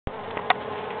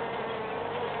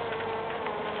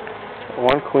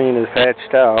One queen is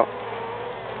hatched out.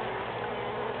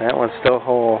 That one's still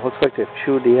whole. Looks like they've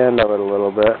chewed the end of it a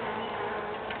little bit,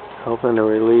 hoping to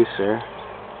release her.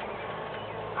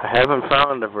 I haven't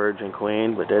found a virgin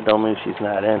queen, but that don't mean she's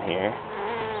not in here.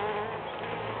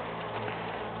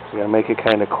 We gotta make it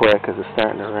kind of quick because it's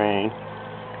starting to rain.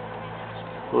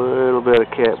 A little bit of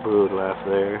cat brood left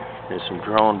there. There's some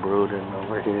drone brooding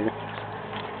over here.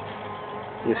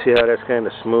 You see how that's kind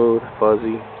of smooth,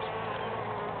 fuzzy?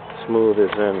 Smooth as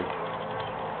in,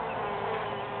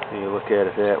 when you look at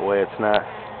it that way, it's not.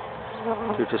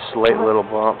 They're just slight little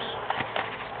bumps.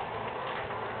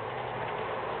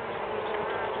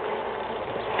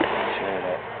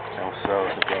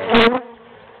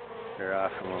 They're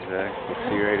off a little bit. You can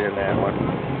see right in that one.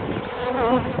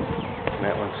 And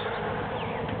that one's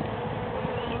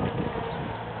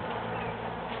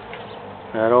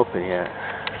not open yet.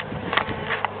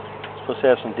 Supposed to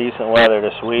have some decent weather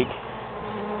this week.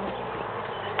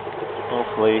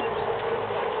 Hopefully,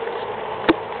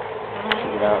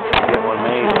 get out and get one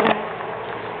made.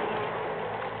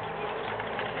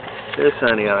 This,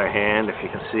 on the other hand, if you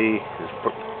can see, is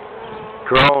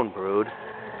drone brood.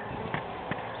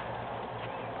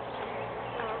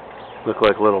 Look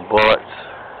like little bullets,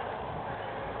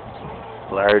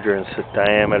 larger in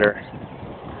diameter,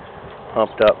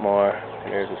 humped up more.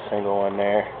 There's a single one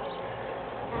there.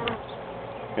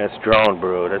 That's drone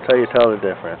brood. That's how you tell the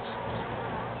difference.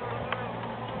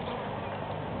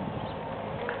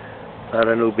 A lot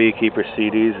of new beekeepers see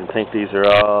these and think these are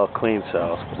all clean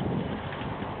cells.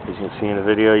 As you can see in the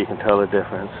video, you can tell the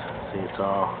difference. See, it's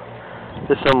all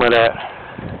just some of that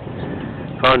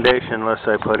foundation list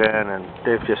I put in, and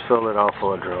they've just filled it all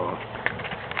full of drone.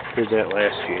 Did that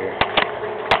last year.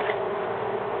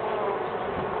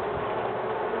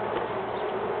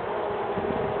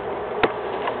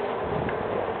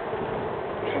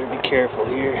 Try to be careful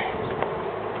here.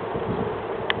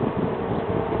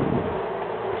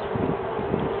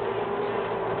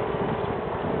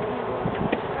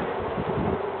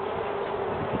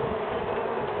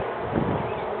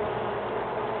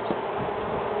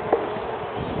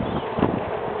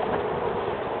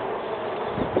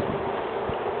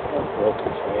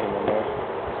 Broken frame in there.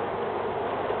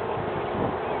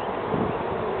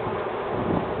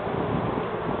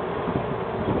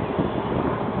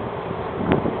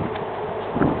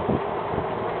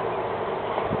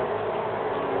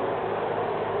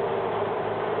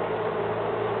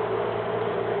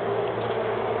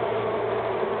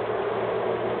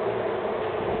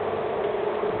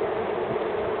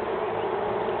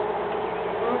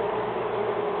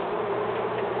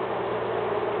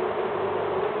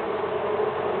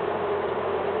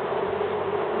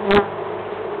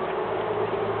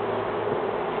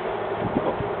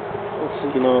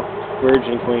 You know,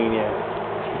 virgin queen yet.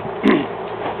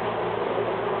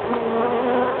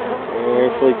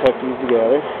 Carefully tuck these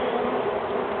together.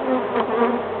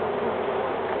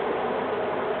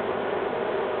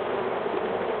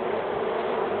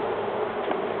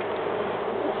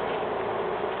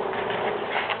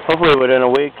 Hopefully within a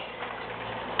week,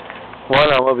 one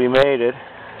will be mated.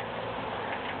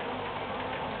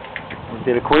 We'll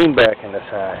get a queen back in this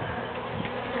hive.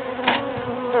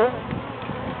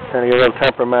 Trying to get a little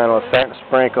temperamental. It's starting to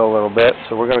sprinkle a little bit,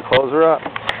 so we're going to close her up.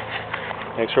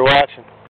 Thanks for watching.